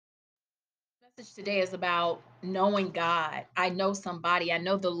Message today is about knowing God. I know somebody, I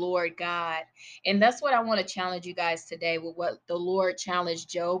know the Lord God. And that's what I want to challenge you guys today with what the Lord challenged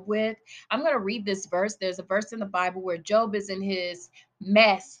Job with. I'm going to read this verse. There's a verse in the Bible where Job is in his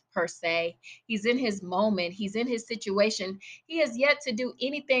mess, per se. He's in his moment, he's in his situation. He has yet to do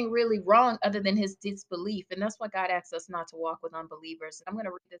anything really wrong other than his disbelief. And that's why God asks us not to walk with unbelievers. I'm going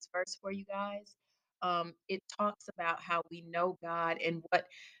to read this verse for you guys. It talks about how we know God and what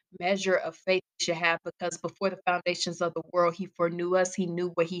measure of faith we should have because before the foundations of the world, he foreknew us. He knew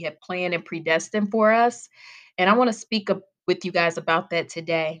what he had planned and predestined for us. And I want to speak up with you guys about that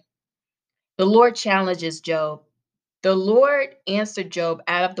today. The Lord challenges Job. The Lord answered Job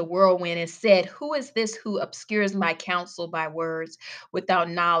out of the whirlwind and said, "Who is this who obscures my counsel by words without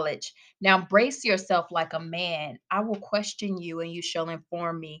knowledge? Now brace yourself like a man. I will question you and you shall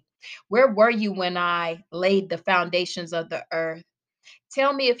inform me. Where were you when I laid the foundations of the earth?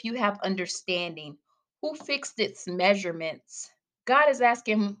 Tell me if you have understanding. Who fixed its measurements?" God is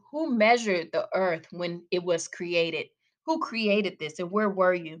asking who measured the earth when it was created? Who created this and where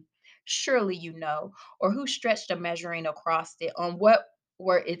were you? Surely you know. Or who stretched a measuring across it? On what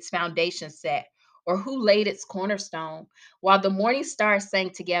were its foundations set? Or who laid its cornerstone? While the morning stars sang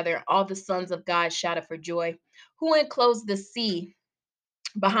together, all the sons of God shouted for joy. Who enclosed the sea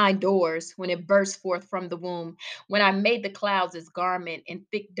behind doors when it burst forth from the womb, when I made the clouds its garment and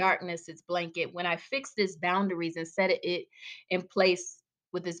thick darkness its blanket, when I fixed its boundaries and set it in place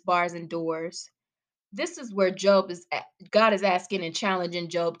with its bars and doors. This is where God is asking and challenging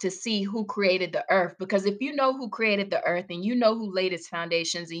Job to see who created the earth. Because if you know who created the earth and you know who laid its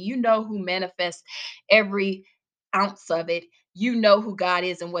foundations and you know who manifests every ounce of it, you know who God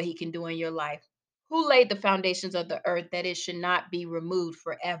is and what he can do in your life. Who laid the foundations of the earth that it should not be removed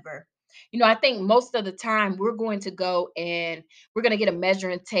forever? I think most of the time we're going to go and we're going to get a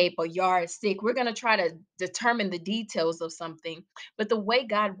measuring tape, a yardstick. We're going to try to determine the details of something, but the way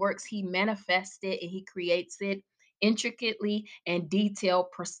God works, he manifests it and he creates it intricately and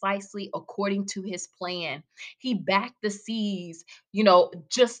detailed precisely according to his plan. He backed the seas,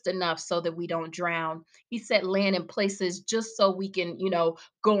 just enough so that we don't drown. He set land in places just so we can,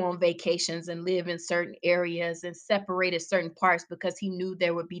 go on vacations and live in certain areas and separated certain parts because he knew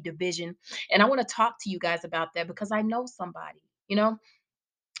there would be division. And I want to talk to you guys about that because I know somebody,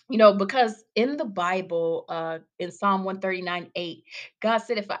 because in the Bible, in Psalm 139:8, God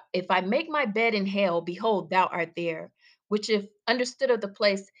said, if I make my bed in hell, behold, thou art there. Which, if understood of the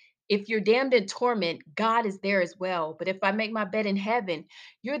place, if you're damned in torment, God is there as well. But if I make my bed in heaven,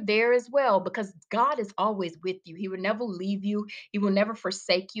 you're there as well, because God is always with you. He will never leave you, He will never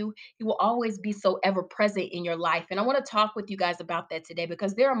forsake you. He will always be so ever present in your life. And I want to talk with you guys about that today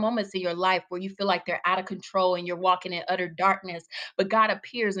because there are moments in your life where you feel like they're out of control and you're walking in utter darkness, but God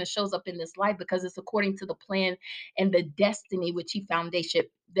appears and shows up in this life because it's according to the plan and the destiny which he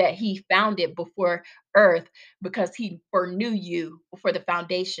founded before earth, because he foreknew you before the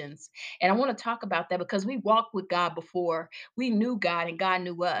foundations. And I want to talk about that because we walked with God before. We knew God and God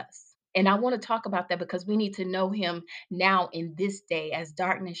knew us. And I want to talk about that because we need to know him now in this day as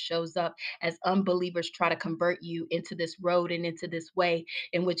darkness shows up, as unbelievers try to convert you into this road and into this way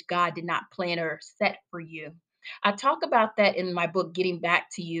in which God did not plan or set for you. I talk about that in my book, Getting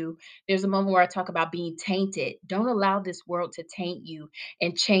Back to You. There's a moment where I talk about being tainted. Don't allow this world to taint you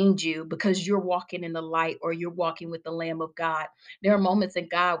and change you because you're walking in the light or you're walking with the Lamb of God. There are moments in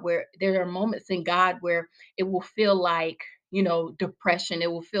God where it will feel like, depression.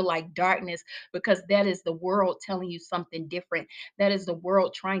 It will feel like darkness because that is the world telling you something different. That is the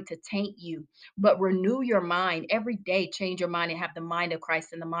world trying to taint you. But renew your mind every day, change your mind and have the mind of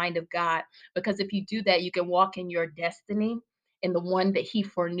Christ and the mind of God, because if you do that, you can walk in your destiny in the one that He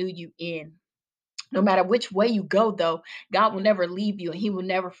foreknew you in. No matter which way you go, though, God will never leave you and He will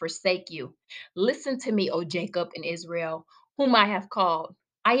never forsake you. Listen to me, O Jacob and Israel, whom I have called.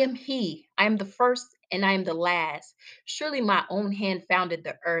 I am He. I am the first and I am the last. Surely my own hand founded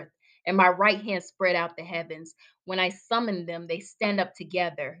the earth, and my right hand spread out the heavens. When I summon them, they stand up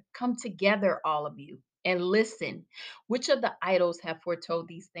together. Come together, all of you, and listen. Which of the idols have foretold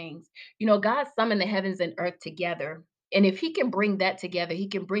these things? God summoned the heavens and earth together. And if he can bring that together, he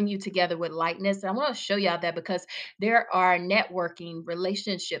can bring you together with likeness. And I want to show y'all that because there are networking,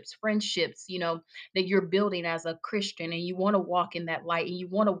 relationships, friendships, that you're building as a Christian, and you want to walk in that light and you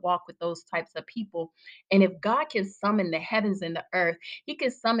want to walk with those types of people. And if God can summon the heavens and the earth, he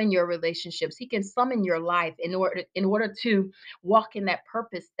can summon your relationships. He can summon your life in order to walk in that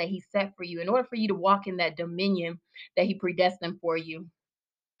purpose that he set for you, in order for you to walk in that dominion that he predestined for you.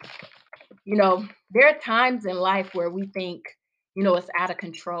 There are times in life where we think It's out of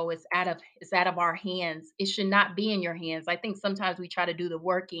control. It's out of our hands. It should not be in your hands. I think sometimes we try to do the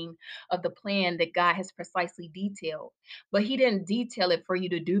working of the plan that God has precisely detailed, but He didn't detail it for you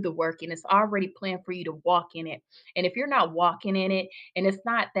to do the work, and it's already planned for you to walk in it. And if you're not walking in it, and it's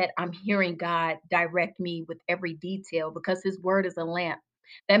not that I'm hearing God direct me with every detail, because His word is a lamp.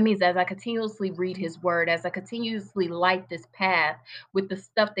 That means as I continuously read His word, as I continuously light this path with the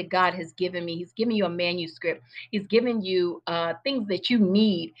stuff that God has given me, He's giving you a manuscript. He's giving you things that you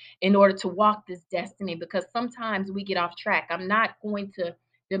need in order to walk this destiny, because sometimes we get off track. I'm not going to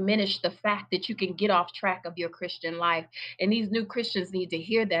diminish the fact that you can get off track of your Christian life. And these new Christians need to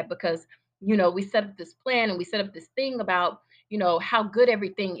hear that, because, we set up this plan and we set up this thing about, how good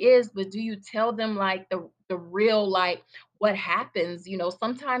everything is, but do you tell them like the real, like, what happens?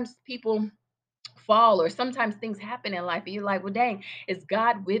 Sometimes people fall, or sometimes things happen in life and you're like, well, dang, is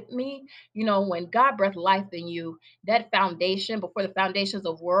God with me? When God breathed life in you, that foundation, before the foundations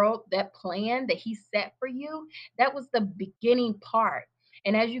of world, that plan that He set for you, that was the beginning part.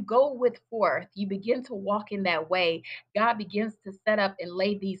 And as you go with forth, you begin to walk in that way. God begins to set up and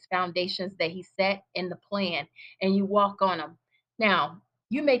lay these foundations that He set in the plan, and you walk on them. Now,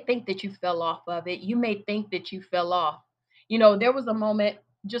 you may think that you fell off of it. You may think that you fell off. There was a moment,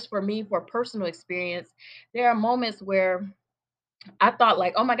 just for me, for personal experience, there are moments where I thought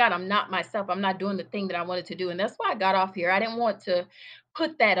like, "Oh my God, I'm not myself. I'm not doing the thing that I wanted to do." And that's why I got off here. I didn't want to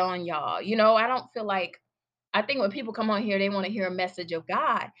put that on y'all. I don't feel like, I think when people come on here, they want to hear a message of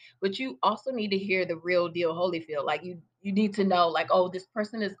God, but you also need to hear the real deal Holyfield. Like, you need to know, like, oh, this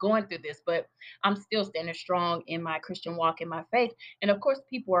person is going through this, but I'm still standing strong in my Christian walk, in my faith. And of course,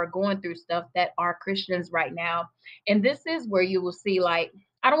 people are going through stuff that are Christians right now. And this is where you will see, like,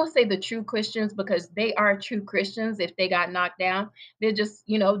 I don't want to say the true Christians, because they are true Christians. If they got knocked down, they're just,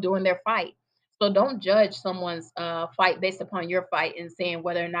 doing their fight. So don't judge someone's fight based upon your fight and saying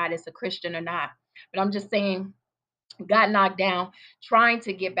whether or not it's a Christian or not. But I'm just saying, got knocked down, trying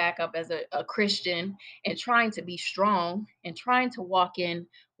to get back up as a Christian, and trying to be strong and trying to walk in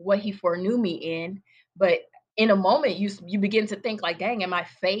what He foreknew me in. But in a moment, you begin to think like, dang, am I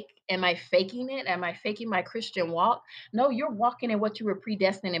fake? Am I faking it? Am I faking my Christian walk? No, you're walking in what you were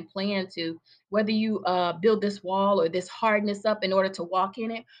predestined and planned to. Whether you build this wall or this hardness up in order to walk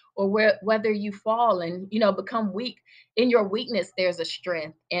in it, or whether you fall and become weak. In your weakness, there's a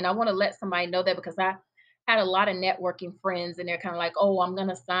strength, and I want to let somebody know that, because I had a lot of networking friends and they're kind of like, oh, I'm going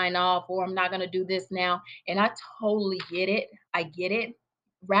to sign off, or I'm not going to do this now. And I totally get it. I get it.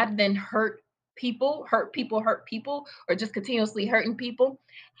 Rather than hurt people, or just continuously hurting people.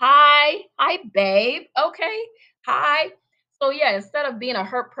 Hi, babe. Okay. Hi. So, yeah, instead of being a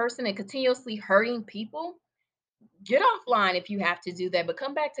hurt person and continuously hurting people, get offline if you have to do that, but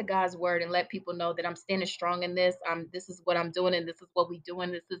come back to God's word and let people know that I'm standing strong in this. This is what I'm doing, and this is what we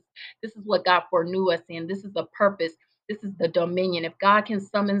doing. This is what God foreknew us in. This is the purpose. This is the dominion. If God can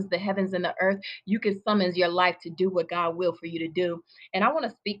summons the heavens and the earth, you can summons your life to do what God will for you to do. And I want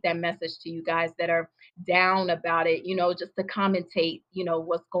to speak that message to you guys that are down about it, just to commentate,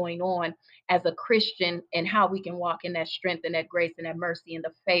 what's going on as a Christian, and how we can walk in that strength and that grace and that mercy and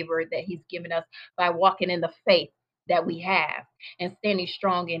the favor that He's given us by walking in the faith that we have and standing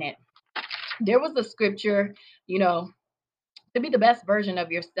strong in it. There was a scripture, you know, to be the best version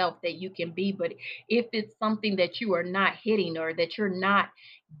of yourself that you can be. But if it's something that you are not hitting, or that you're not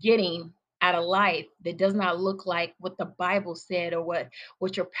getting out of life, that does not look like what the Bible said, or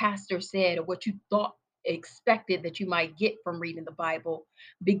what your pastor said, or what you thought expected that you might get from reading the Bible,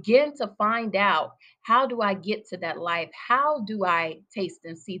 begin to find out, how do I get to that life? How do I taste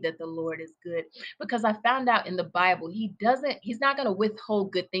and see that the Lord is good? Because I found out in the Bible, he's not going to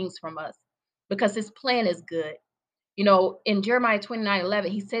withhold good things from us, because His plan is good. In Jeremiah 29:11,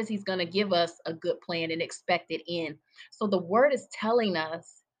 He says He's going to give us a good plan and expected end. So the word is telling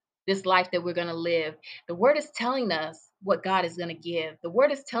us this life that we're going to live. The word is telling us what God is going to give. The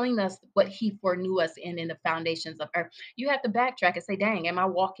word is telling us what He foreknew us in the foundations of earth. You have to backtrack and say, dang, am I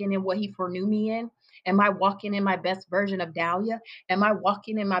walking in what He foreknew me in? Am I walking in my best version of Dahlia? Am I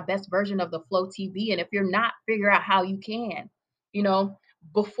walking in my best version of the Flow TV? And if you're not, figure out how you can. You know,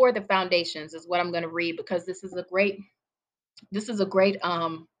 before the foundations is what I'm going to read, because this is a great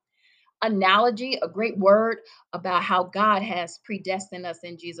analogy, a great word about how God has predestined us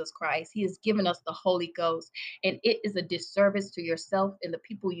in Jesus Christ. He has given us the Holy Ghost, and it is a disservice to yourself and the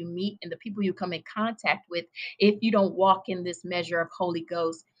people you meet and the people you come in contact with if you don't walk in this measure of Holy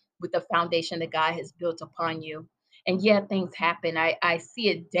Ghost with the foundation that God has built upon you. And yeah, things happen. I see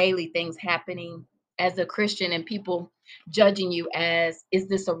it daily, things happening as a Christian, and people. judging you as, is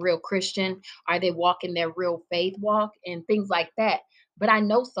this a real Christian? Are they walking their real faith walk and things like that? But I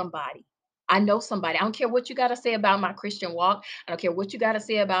know somebody. I know somebody. I don't care what you got to say about my Christian walk. I don't care what you got to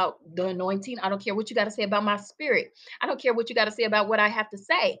say about the anointing. I don't care what you got to say about my spirit. I don't care what you got to say about what I have to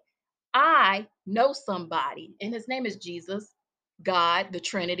say. I know somebody, and his name is Jesus, God, the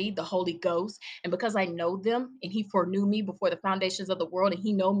Trinity, the Holy Ghost. And because I know them and he foreknew me before the foundations of the world and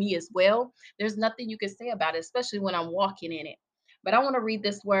he know me as well, there's nothing you can say about it, especially when I'm walking in it. But I want to read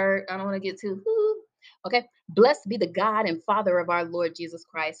this word. I don't want to get too okay. Blessed be the God and Father of our Lord Jesus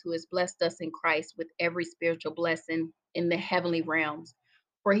Christ, who has blessed us in Christ with every spiritual blessing in the heavenly realms.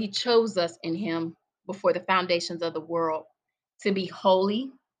 For he chose us in him before the foundations of the world to be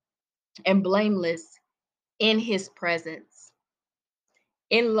holy and blameless in his presence.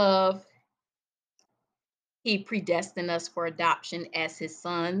 In love, he predestined us for adoption as his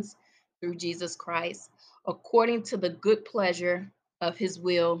sons through Jesus Christ, according to the good pleasure of his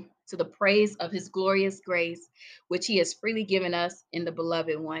will, to the praise of his glorious grace, which he has freely given us in the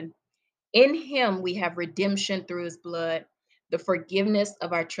beloved one. In him we have redemption through his blood, the forgiveness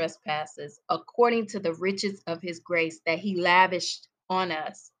of our trespasses, according to the riches of his grace that he lavished on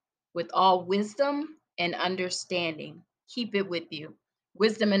us with all wisdom and understanding. Keep it with you.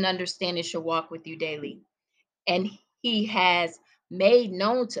 Wisdom and understanding shall walk with you daily. And he has made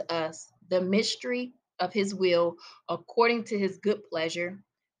known to us the mystery of his will according to his good pleasure,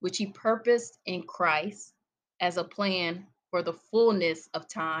 which he purposed in Christ as a plan for the fullness of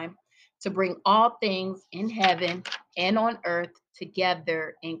time to bring all things in heaven and on earth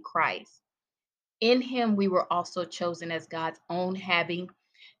together in Christ. In him we were also chosen as God's own, having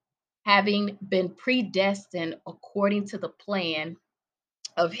been predestined according to the plan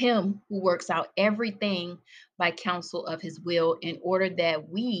of him who works out everything by counsel of his will, in order that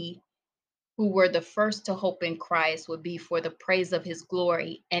we who were the first to hope in Christ would be for the praise of his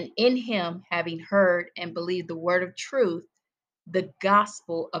glory. And in him, having heard and believed the word of truth, the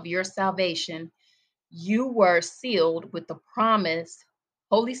gospel of your salvation, you were sealed with the promised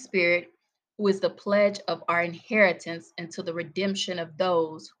Holy Spirit, who is the pledge of our inheritance until the redemption of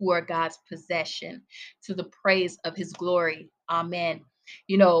those who are God's possession, to the praise of his glory. Amen.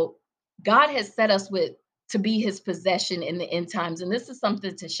 You know, God has set us with to be his possession in the end times. And this is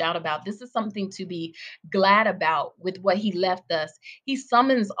something to shout about. This is something to be glad about with what he left us. He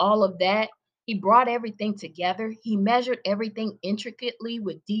summons all of that. He brought everything together. He measured everything intricately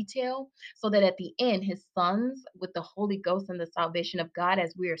with detail so that at the end, his sons, with the Holy Ghost and the salvation of God,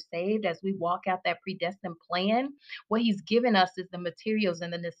 as we are saved, as we walk out that predestined plan, what he's given us is the materials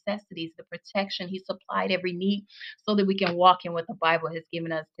and the necessities, the protection. He supplied every need so that we can walk in what the Bible has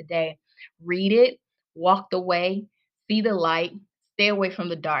given us today. Read it, walk the way, see the light, stay away from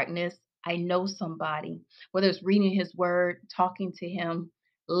the darkness. I know somebody, whether it's reading his word, talking to him,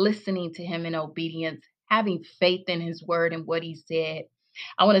 listening to him in obedience, having faith in his word and what he said.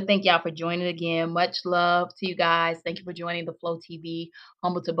 I want to thank y'all for joining again. Much love to you guys. Thank you for joining the Flow TV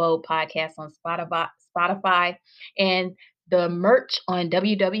Humble to Bold podcast on Spotify and the merch on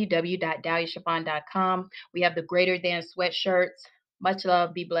www.daliashafan.com. We have the Greater Than sweatshirts. Much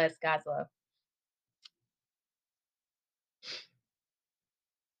love. Be blessed. God's love.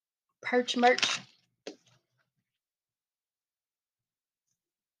 Perch merch.